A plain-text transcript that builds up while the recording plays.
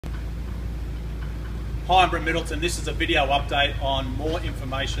Hi, I'm Brett Middleton. This is a video update on more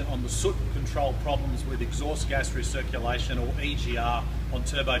information on the soot control problems with exhaust gas recirculation, or EGR, on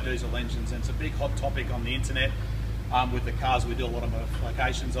turbo diesel engines. And it's a big hot topic on the internet with the cars we do a lot of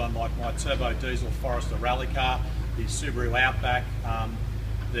modifications on, like my turbo diesel Forester rally car, the Subaru Outback,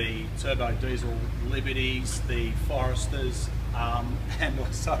 the turbo diesel Liberties, the Foresters, and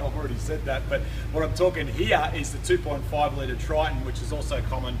so I've already said that, but what I'm talking here is the 2.5 litre Triton, which is also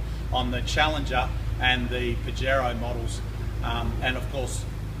common on the Challenger and the Pajero models, and of course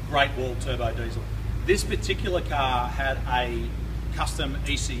Great Wall turbo diesel. This particular car had a custom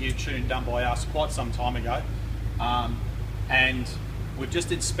ECU tune done by us quite some time ago, and we've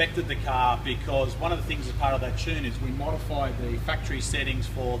just inspected the car because one of the things as part of that tune is we modified the factory settings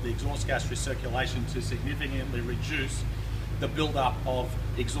for the exhaust gas recirculation to significantly reduce the build-up of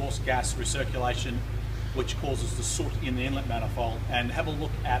exhaust gas recirculation, which causes the soot in the inlet manifold. And have a look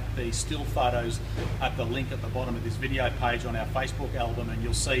at the still photos at the link at the bottom of this video page on our Facebook album, and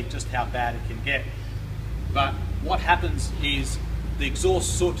you'll see just how bad it can get. But what happens is the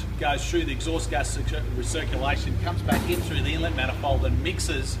exhaust soot goes through the exhaust gas recirculation, comes back in through the inlet manifold and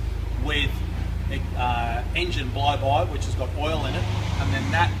mixes with engine blow-by, which has got oil in it, and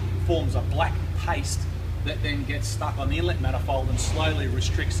then that forms a black paste that then gets stuck on the inlet manifold and slowly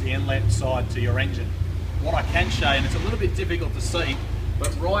restricts the inlet side to your engine. What I can show you, and it's a little bit difficult to see,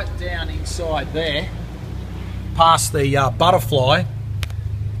 but right down inside there, past the butterfly,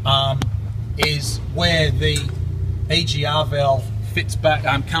 is where the EGR valve fits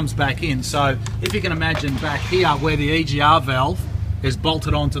back, comes back in. So if you can imagine back here where the EGR valve is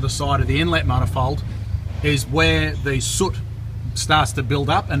bolted onto the side of the inlet manifold is where the soot starts to build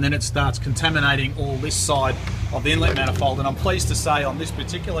up, and then it starts contaminating all this side of the inlet manifold. And I'm pleased to say on this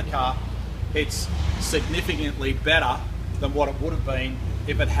particular car it's significantly better than what it would have been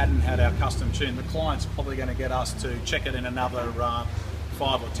if it hadn't had our custom tune. The client's probably going to get us to check it in another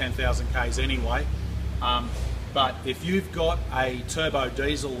 5 or 10,000 Ks anyway. But if you've got a turbo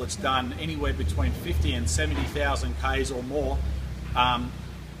diesel that's done anywhere between 50 and 70,000 Ks or more,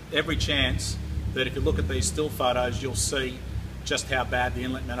 every chance that if you look at these still photos, you'll see just how bad the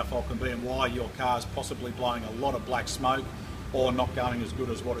inlet manifold can be and why your car is possibly blowing a lot of black smoke or not going as good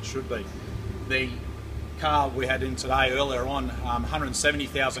as what it should be. The car we had in today earlier on,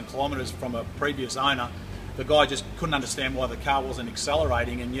 170,000 kilometres from a previous owner, the guy just couldn't understand why the car wasn't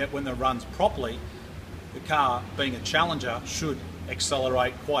accelerating, and yet when it runs properly, the car, being a Challenger, should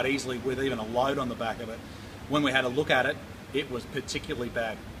accelerate quite easily with even a load on the back of it. When we had a look at it, it was particularly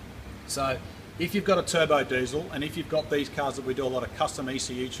bad. So if you've got a turbo diesel, and if you've got these cars that we do a lot of custom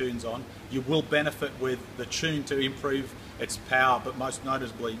ECU tunes on, you will benefit with the tune to improve its power, but most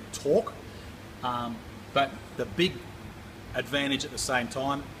noticeably torque. But the big advantage at the same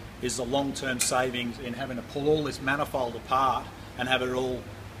time is the long-term savings in having to pull all this manifold apart and have it all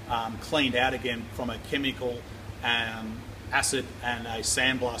cleaned out again from a chemical, acid and a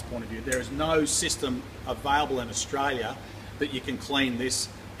sandblast point of view. There is no system available in Australia that you can clean this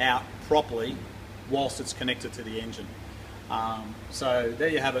out properly whilst it's connected to the engine. So there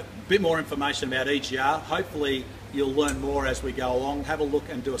you have it. A bit more information about EGR. Hopefully you'll learn more as we go along. Have a look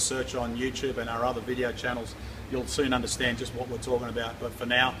and do a search on YouTube and our other video channels. You'll soon understand just what we're talking about. But for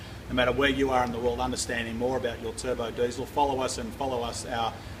now, no matter where you are in the world, understanding more about your turbo diesel, follow us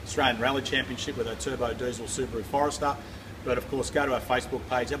our Australian Rally Championship with our turbo diesel Subaru Forester. But of course, go to our Facebook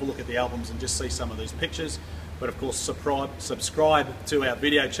page, have a look at the albums and just see some of these pictures. But of course, subscribe to our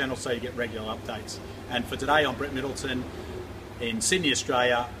video channel so you get regular updates. And for today, I'm Brett Middleton in Sydney,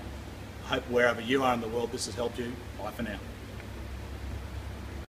 Australia. Hope wherever you are in the world this has helped you. Bye for now.